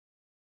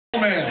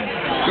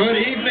gentlemen, good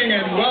evening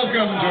and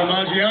welcome to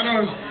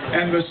Maggiano's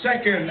and the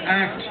second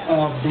act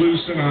of Blue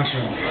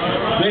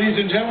Sinatra. Ladies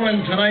and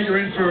gentlemen, tonight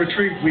you're in for a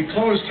treat. We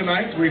close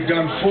tonight. We've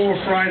done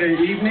 4 Friday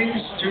evenings,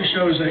 2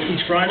 shows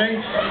each Friday,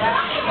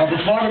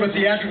 the part of a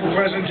theatrical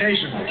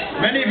presentation.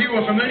 Many of you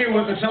are familiar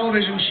with the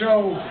television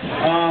show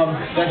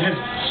that has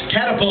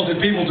catapulted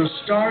people to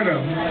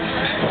stardom,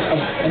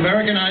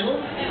 American Idol.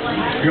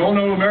 You all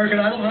know American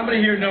Idol? How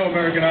many here know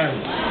American Idol?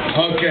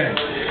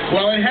 Okay.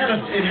 Well, it had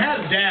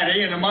a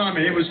daddy and a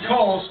mommy. It was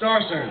called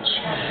Star Search.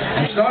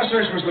 And Star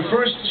Search was the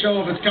first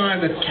show of its kind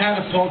that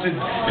catapulted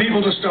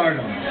people to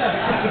stardom.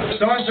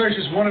 Star Search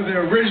is one of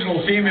their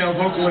original female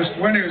vocalist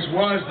winners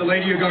was the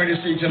lady you're going to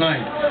see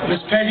tonight, Miss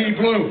Peggi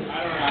Blue,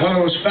 one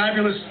of those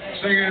fabulous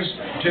singers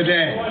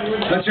today.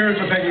 Let's hear it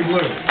for Peggi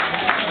Blue.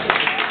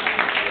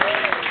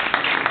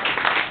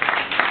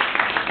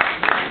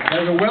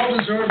 There's a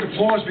well-deserved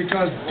applause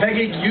because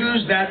Peggy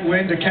used that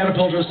win to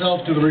catapult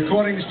herself to the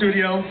recording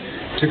studio,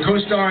 to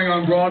co-starring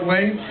on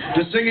Broadway,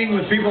 to singing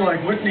with people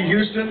like Whitney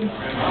Houston,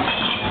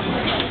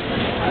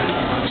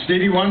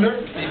 Stevie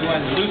Wonder,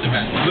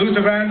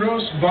 Luther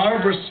Vandross,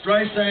 Barbara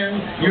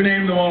Streisand, you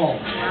name them all.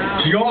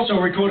 She also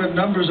recorded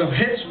numbers of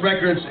hits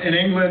records in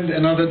England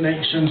and other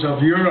nations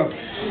of Europe.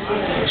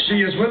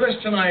 She is with us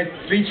tonight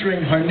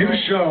featuring her new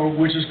show,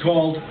 which is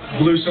called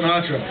Blue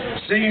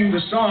Sinatra, singing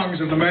the songs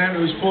of the man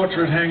whose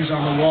portrait hangs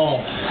on the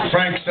wall,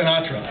 Frank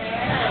Sinatra.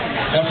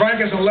 Now,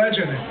 Frank is a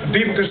legend, and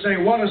people could say,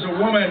 what does a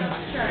woman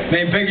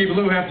named Peggi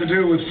Blue have to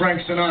do with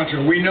Frank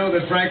Sinatra? We know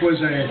that Frank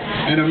was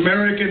an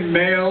American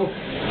male,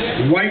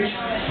 white,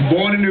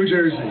 born in New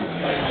Jersey.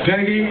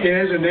 Peggy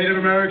is a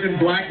Native American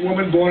black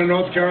woman born in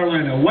North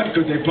Carolina. What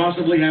could they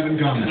possibly have in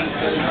common?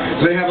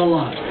 They have a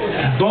lot.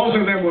 Both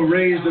of them were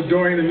raised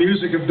adoring the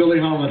music of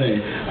Billie Holiday.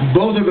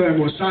 Both of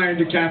them were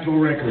signed to Capitol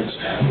Records.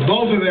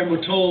 Both of them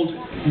were told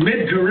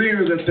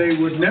mid-career that they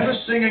would never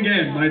sing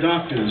again by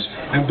doctors,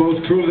 and both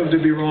proved them to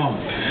be wrong.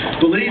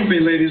 Believe me,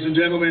 ladies and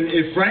gentlemen,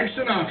 if Frank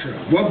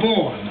Sinatra were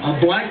born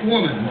a black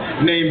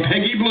woman named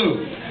Peggi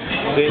Blue,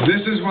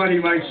 this is what he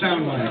might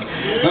sound like.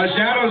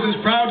 Maggiano's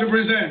is proud to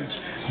present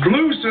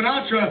Blue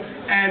Sinatra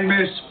and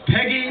Miss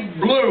Peggi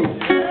Blue.